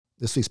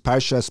This week's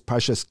Parshas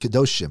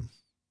Kedoshim.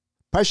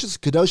 Parshas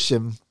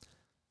Kedoshim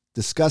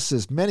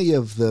discusses many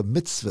of the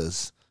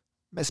mitzvahs,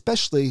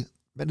 especially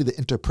many of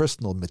the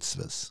interpersonal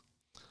mitzvahs.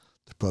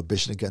 The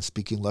prohibition against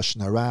speaking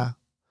lashon hara,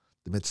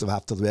 the mitzvah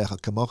of Ahavta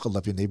l'reacha kamocha,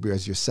 love your neighbor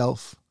as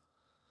yourself,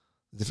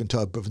 the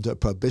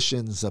different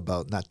prohibitions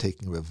about not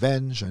taking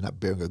revenge or not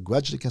bearing a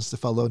grudge against a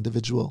fellow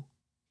individual.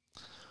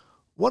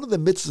 One of the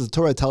mitzvahs the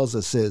Torah tells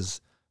us is,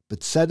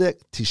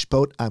 b'tzedek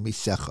tishpot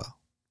amisecha.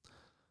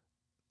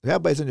 The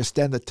rabbis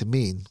understand that to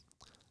mean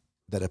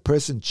that a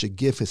person should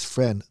give his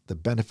friend the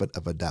benefit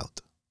of a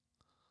doubt.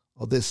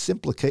 Well, this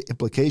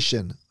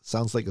implication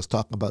sounds like it's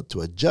talking about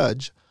to a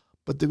judge,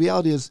 but the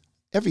reality is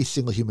every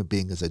single human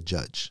being is a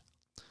judge.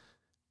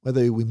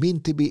 Whether we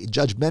mean to be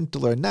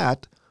judgmental or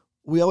not,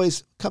 we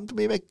always come to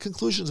make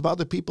conclusions about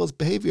other people's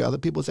behavior, other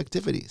people's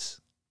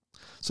activities.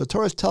 So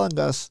Torah is telling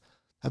us,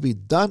 have we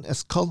done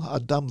as kol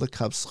ha'adam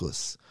l'kav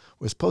zchus?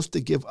 We're supposed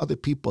to give other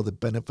people the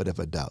benefit of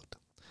a doubt.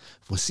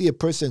 If we see a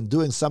person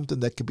doing something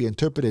that can be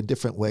interpreted in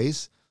different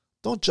ways,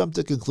 don't jump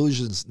to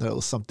conclusions that it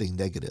was something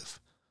negative.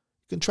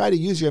 You can try to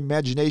use your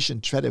imagination,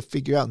 try to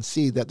figure out and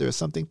see that there is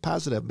something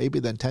positive. Maybe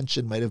the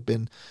intention might have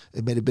been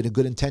a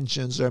good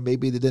intentions, or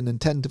maybe they didn't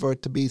intend for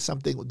it to be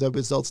something, the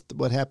results,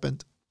 what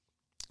happened.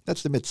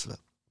 That's the mitzvah.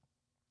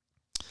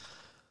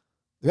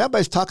 The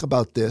rabbis talk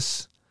about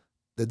this,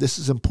 that this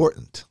is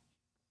important.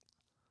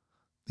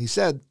 He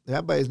said, the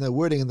rabbi in the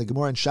wording in the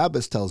Gemara in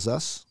Shabbos tells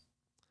us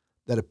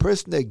that a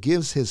person that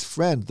gives his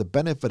friend the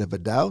benefit of a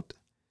doubt,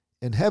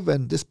 in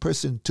heaven, this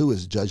person too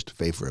is judged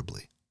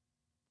favorably.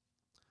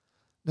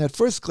 Now, at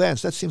first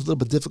glance, that seems a little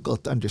bit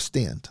difficult to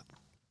understand.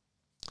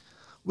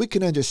 We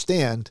can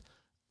understand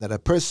that a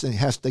person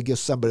has to give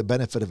somebody the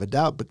benefit of a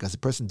doubt because the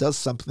person does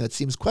something that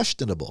seems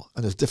questionable,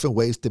 and there's different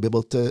ways to be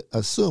able to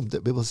assume,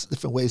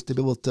 different ways to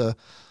be able to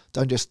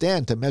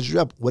understand, to measure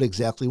up what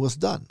exactly was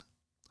done.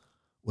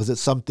 Was it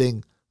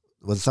something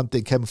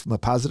coming from a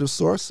positive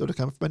source, or did it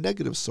come from a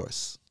negative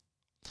source?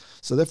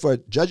 So therefore,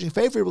 judging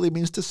favorably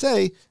means to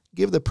say,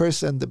 give the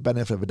person the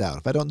benefit of a doubt.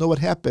 If I don't know what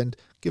happened,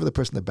 give the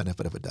person the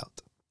benefit of a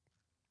doubt.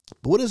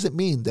 But what does it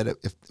mean that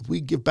if we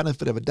give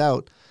benefit of a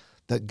doubt,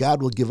 that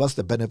God will give us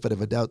the benefit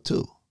of a doubt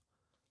too?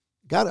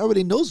 God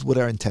already knows what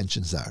our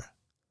intentions are.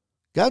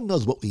 God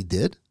knows what we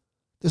did.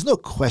 There's no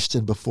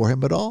question before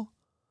him at all.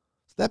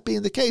 So that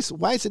being the case,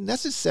 why is it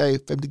necessary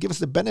for him to give us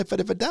the benefit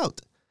of a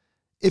doubt?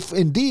 If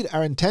indeed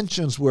our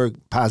intentions were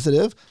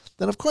positive,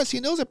 then of course he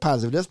knows they're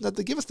positive. He doesn't have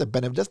to give us the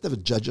benefit, doesn't have to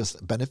judge us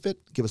benefit,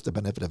 give us the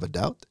benefit of a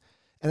doubt.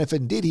 And if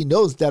indeed he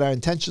knows that our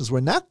intentions were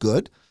not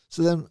good,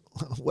 so then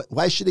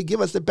why should he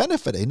give us the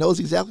benefit? He knows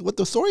exactly what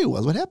the story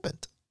was, what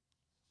happened.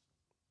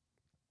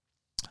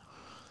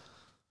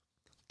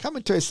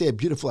 Commentaries say a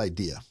beautiful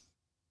idea.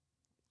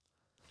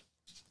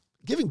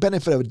 Giving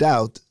benefit of a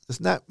doubt does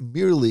not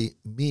merely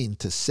mean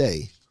to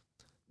say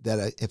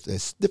that if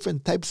there's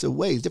different types of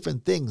ways,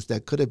 different things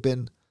that could have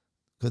been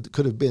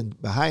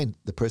behind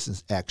the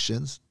person's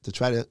actions, to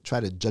try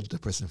to judge the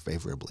person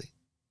favorably.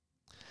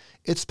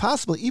 It's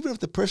possible, even if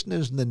the person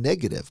is in the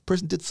negative,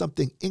 person did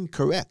something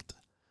incorrect,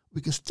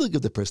 we can still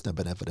give the person a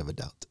benefit of a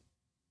doubt.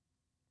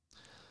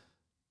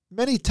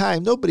 Many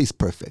times, nobody's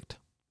perfect.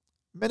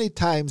 Many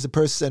times a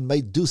person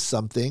might do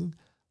something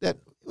that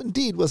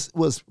indeed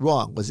was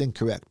wrong, was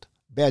incorrect,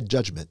 bad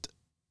judgment.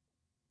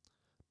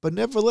 But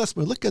nevertheless,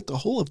 when we look at the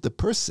whole of the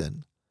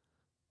person,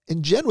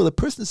 in general, the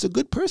person is a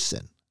good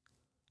person.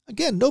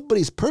 Again,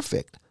 nobody's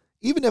perfect.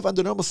 Even if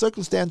under normal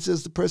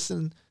circumstances the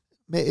person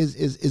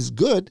is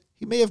good,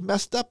 he may have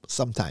messed up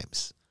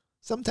sometimes.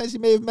 Sometimes he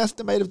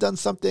might have done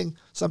something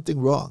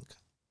wrong.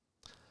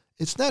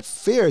 It's not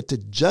fair to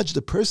judge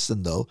the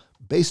person, though,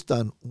 based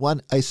on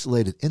one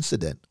isolated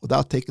incident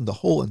without taking the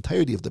whole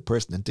entirety of the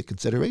person into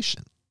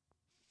consideration.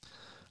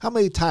 How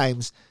many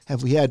times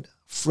have we had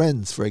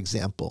friends, for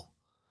example,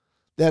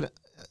 that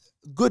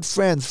good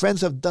friends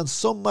have done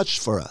so much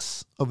for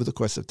us over the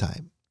course of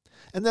time.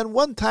 And then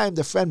one time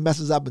the friend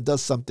messes up and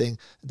does something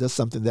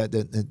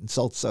that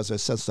insults us or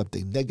says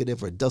something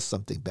negative or does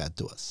something bad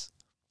to us.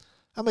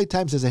 How many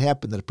times has it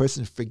happened that a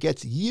person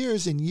forgets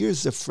years and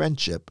years of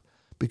friendship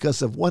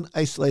because of one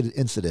isolated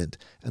incident,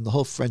 and the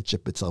whole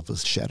friendship itself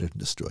is shattered and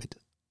destroyed?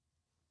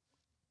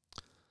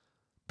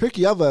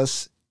 Pirkei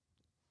Avos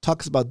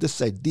talks about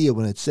this idea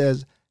when it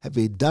says, have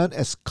we done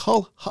as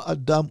kol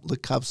ha'adam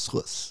l'kav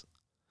zchus?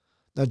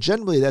 Now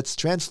generally that's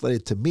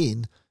translated to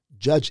mean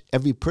judge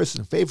every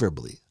person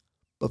favorably.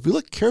 But if we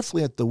look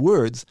carefully at the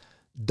words,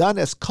 done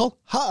as kol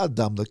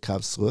ha'adam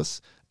l'kav zchus,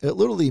 it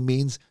literally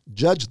means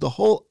judge the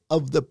whole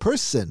of the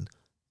person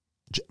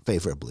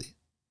favorably.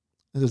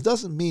 And this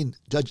doesn't mean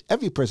judge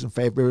every person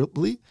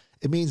favorably.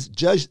 It means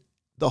judge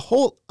the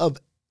whole of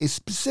a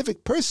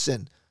specific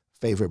person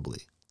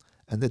favorably.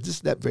 And this is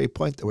that very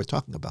point that we're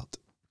talking about.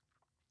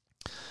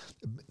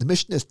 The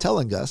Mishnah is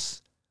telling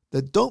us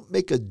that don't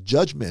make a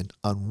judgment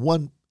on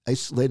one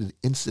isolated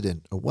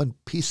incident or one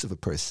piece of a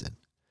person.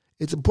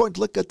 It's important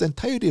to look at the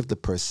entirety of the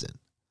person.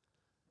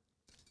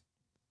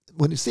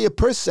 When you see a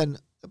person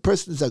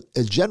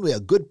is generally a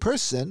good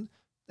person,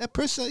 that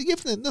person,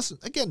 listen,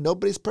 again,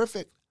 nobody's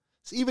perfect.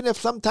 So even if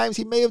sometimes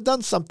he may have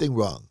done something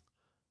wrong,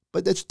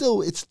 but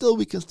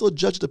we can still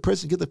judge the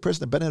person, give the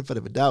person the benefit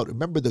of a doubt.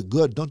 Remember the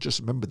good, don't just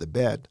remember the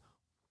bad.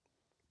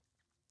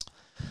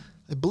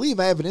 I believe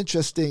I have an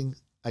interesting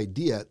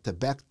idea to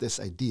back this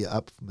idea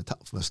up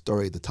from a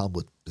story the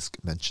Talmud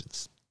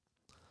mentions.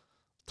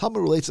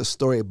 Talmud relates a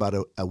story about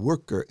a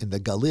worker in the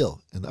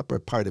Galil, in the upper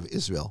part of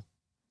Israel,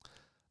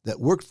 that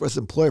worked for his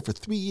employer for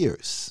 3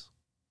 years.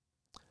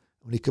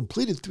 When he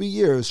completed 3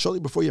 years, shortly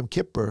before Yom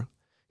Kippur,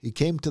 he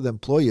came to the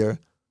employer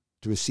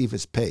to receive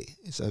his pay.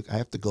 He said, I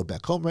have to go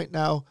back home right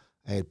now.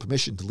 I had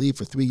permission to leave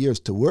for 3 years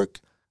to work.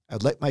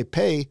 I'd like my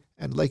pay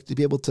and like to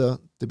be able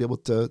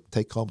to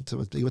take home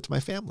to be with my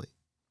family.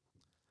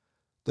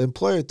 The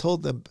employer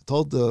told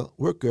the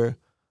worker,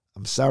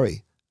 I'm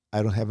sorry,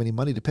 I don't have any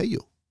money to pay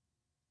you.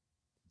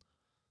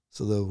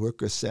 So the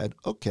worker said,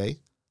 okay,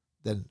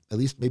 then at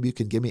least maybe you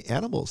can give me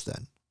animals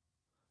then.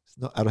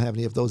 Said, no, I don't have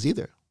any of those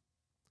either.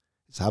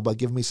 He said, how about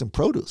giving me some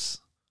produce?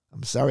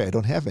 I'm sorry, I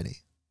don't have any.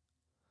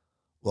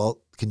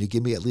 Well, can you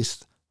give me at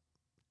least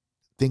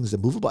things, the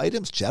movable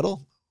items,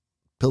 chattel,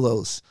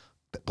 pillows,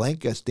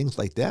 blankets, things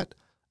like that?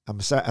 I'm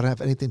sorry, I don't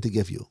have anything to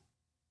give you.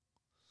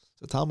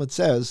 So Talmud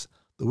says,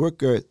 the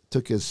worker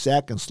took his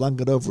sack and slung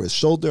it over his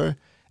shoulder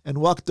and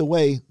walked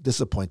away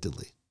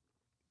disappointedly.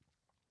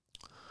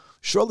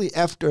 Shortly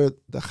after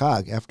the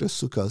Chag, after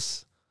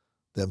Sukkot,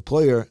 the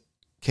employer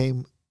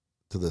came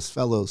to this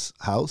fellow's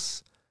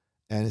house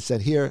and he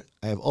said, here,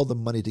 I have all the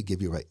money to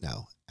give you right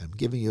now. I'm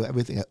giving you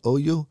everything I owe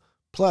you.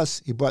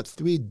 Plus, he brought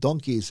 3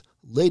 donkeys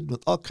laden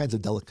with all kinds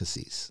of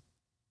delicacies.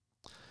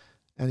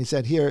 And he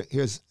said,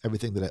 here's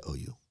everything that I owe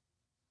you.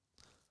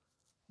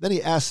 Then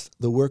he asked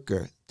the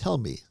worker, tell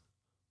me,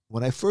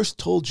 when I first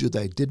told you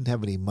that I didn't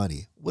have any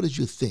money, what did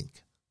you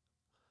think?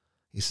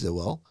 He said,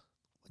 well,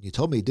 when you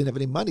told me you didn't have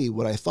any money,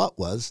 what I thought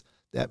was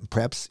that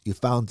perhaps you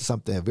found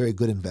something, a very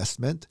good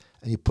investment,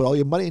 and you put all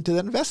your money into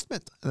that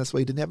investment, and that's why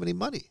you didn't have any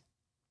money.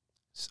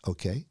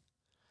 Okay.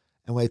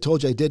 And when I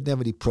told you I didn't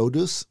have any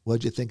produce, what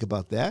did you think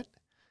about that?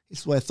 He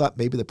said, well, I thought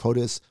maybe the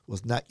produce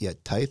was not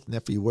yet tithed, and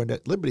therefore you weren't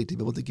at liberty to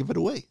be able to give it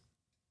away.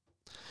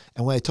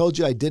 And when I told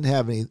you I didn't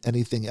have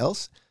anything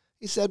else,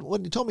 he said,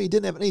 when you told me you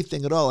didn't have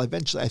anything at all,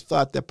 eventually I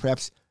thought that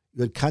perhaps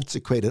you had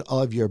consecrated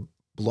all of your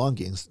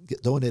belongings,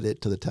 donated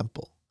it to the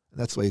temple, and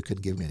that's why you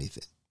couldn't give me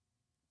anything.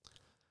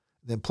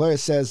 The employer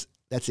says,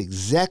 that's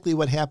exactly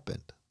what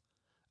happened.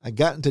 I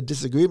got into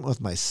disagreement with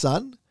my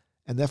son,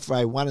 and therefore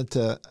I wanted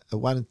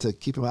to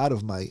keep him out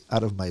of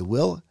my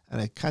will,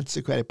 and I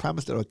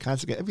promised that I would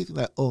consecrate everything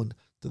that I owned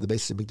to the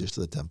Beis Hamikdash,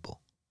 to the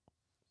temple.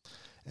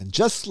 And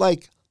just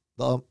like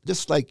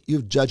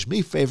you've judged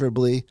me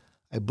favorably,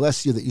 I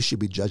bless you that you should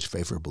be judged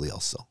favorably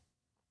also.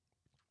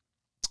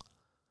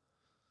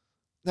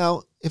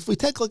 Now, if we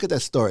take a look at that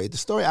story, the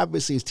story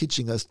obviously is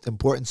teaching us the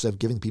importance of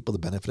giving people the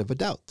benefit of a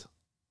doubt.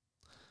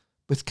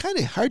 But it's kind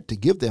of hard to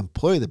give the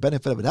employer the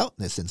benefit of a doubt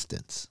in this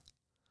instance.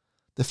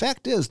 The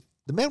fact is,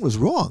 the man was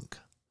wrong.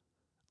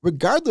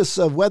 Regardless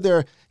of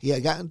whether he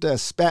had gotten into a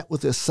spat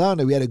with his son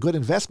or he had a good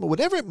investment,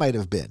 whatever it might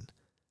have been,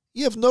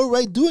 you have no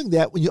right doing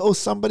that when you owe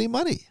somebody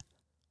money.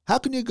 How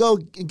can you go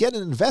and get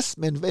an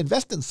investment,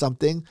 invest in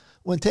something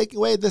when taking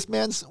away this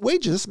man's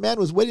wages? This man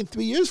was waiting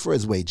 3 years for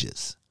his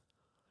wages.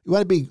 You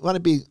want to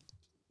be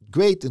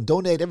great and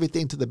donate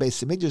everything to the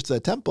Beis Hamikdash, to the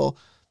temple.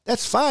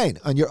 That's fine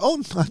on your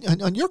own,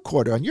 on your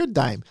quarter, on your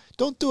dime.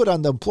 Don't do it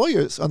on the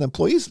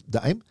employee's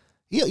dime.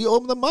 You owe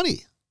him the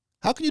money.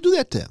 How can you do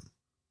that to him?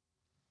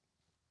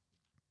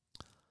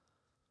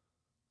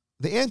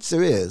 The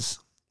answer is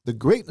the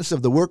greatness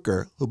of the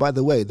worker, who, by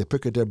the way, the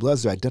Pirkei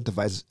Blazer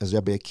identifies as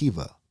Rabbi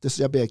Akiva. This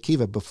is Rabbi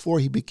Akiva before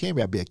he became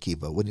Rabbi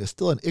Akiva, when he was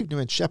still an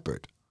ignorant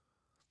shepherd.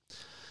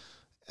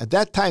 At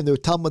that time, the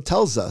Talmud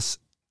tells us,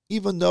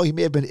 even though he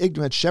may have been an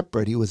ignorant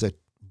shepherd, he was a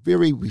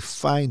very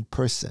refined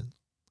person.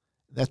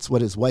 That's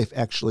what his wife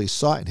actually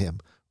saw in him,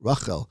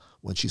 Rachel.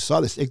 When she saw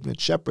this ignorant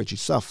shepherd, she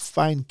saw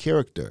fine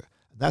character.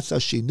 And that's how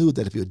she knew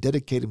that if he would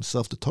dedicate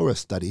himself to Torah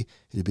study,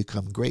 he would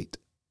become great.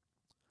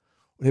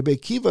 When Rabbi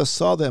Akiva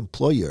saw the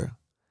employer,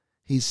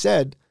 he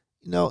said,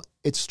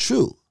 it's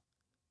true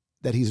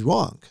that he's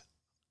wrong.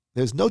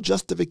 There's no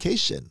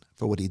justification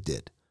for what he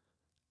did.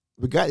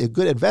 Regarding a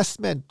good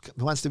investment,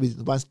 he wants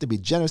to be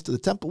generous to the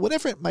temple,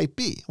 whatever it might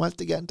be. He wants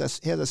to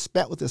he has a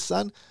spat with his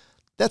son.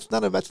 That's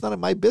none of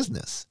my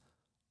business.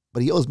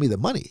 But he owes me the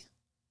money.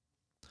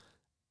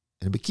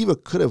 And Rabbi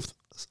Akiva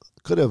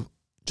could have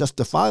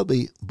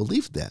justifiably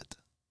believed that.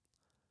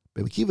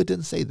 But Rabbi Akiva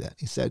didn't say that.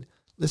 He said,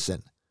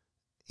 listen,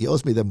 he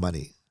owes me the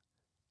money.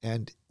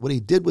 And what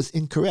he did was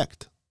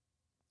incorrect.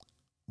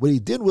 What he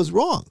did was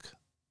wrong.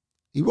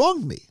 He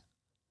wronged me.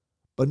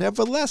 But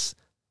nevertheless,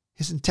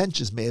 his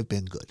intentions may have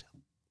been good.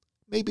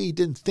 Maybe he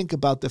didn't think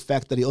about the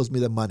fact that he owes me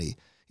the money.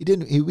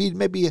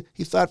 Maybe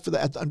he thought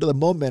under the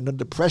moment,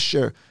 under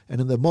pressure, and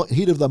in the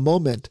heat of the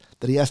moment,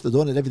 that he has to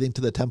donate everything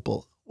to the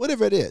temple.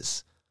 Whatever it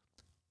is.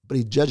 But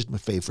he judged him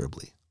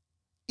favorably.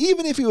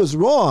 Even if he was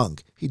wrong,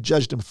 he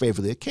judged him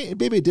favorably.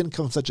 Maybe it didn't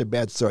come from such a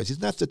bad source.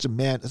 He's not such a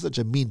man, such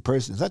a mean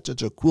person. He's not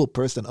such a cruel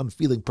person,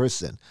 unfeeling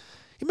person.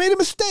 He made a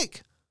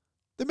mistake.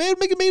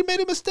 They made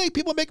a mistake.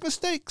 People make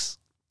mistakes.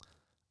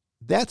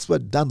 That's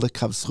what dan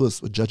l'kav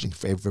zchus, what judging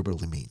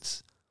favorably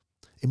means.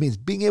 It means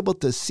being able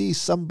to see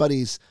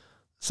somebody's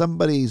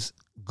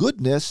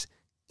goodness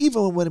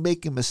even when we're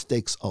making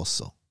mistakes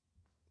also.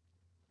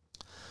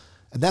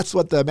 And that's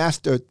what the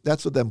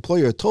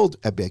employer told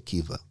Rabbi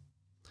Akiva.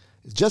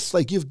 It's just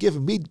like you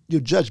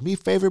judge me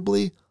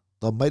favorably,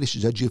 the Almighty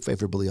should judge you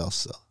favorably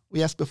also.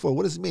 We asked before,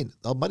 what does it mean?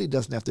 The Almighty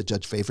doesn't have to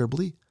judge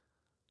favorably.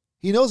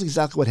 He knows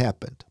exactly what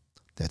happened.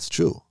 That's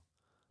true.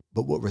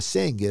 But what we're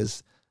saying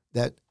is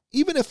that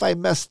even if I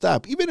messed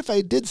up, even if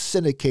I did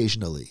sin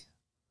occasionally,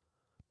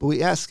 but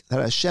we ask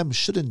that Hashem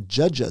shouldn't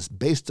judge us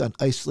based on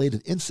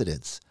isolated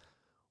incidents.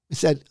 We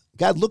said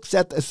God looks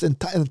at the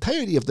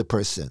entirety of the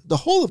person, the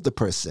whole of the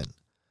person.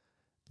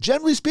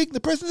 Generally speaking, the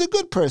person is a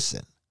good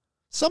person.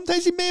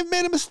 Sometimes he may have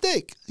made a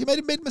mistake. He might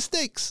have made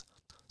mistakes.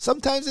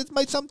 Sometimes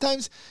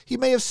he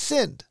may have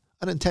sinned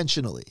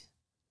unintentionally.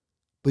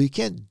 But you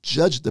can't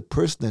judge the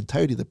person, the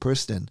entirety of the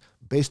person,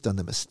 based on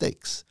the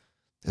mistakes.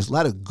 There's a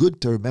lot of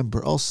good to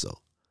remember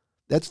also.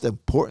 That's the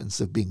importance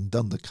of being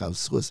dan l'kav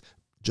zchus,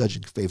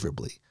 judging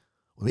favorably.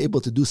 When we're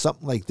able to do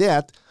something like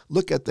that,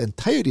 look at the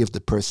entirety of the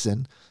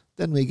person,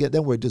 then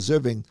we're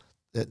deserving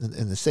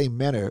in the same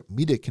manner,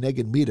 mida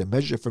keneged mida,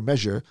 measure for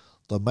measure.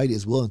 The Almighty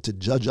is willing to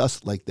judge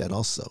us like that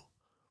also.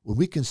 When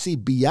we can see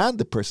beyond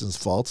the person's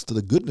faults to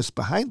the goodness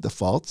behind the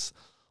faults,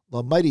 the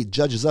Almighty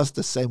judges us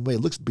the same way,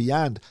 looks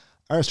beyond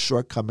our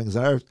shortcomings,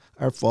 our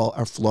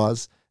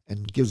flaws,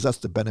 and gives us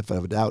the benefit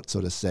of a doubt,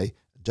 so to say,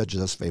 judges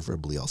us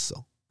favorably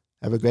also.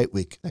 Have a great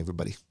week,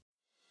 everybody.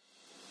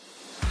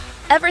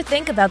 Ever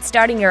think about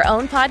starting your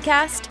own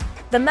podcast?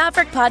 The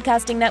Maverick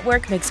Podcasting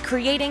Network makes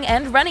creating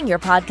and running your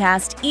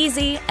podcast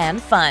easy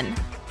and fun.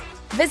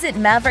 Visit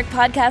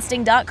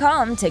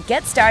maverickpodcasting.com to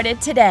get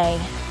started today.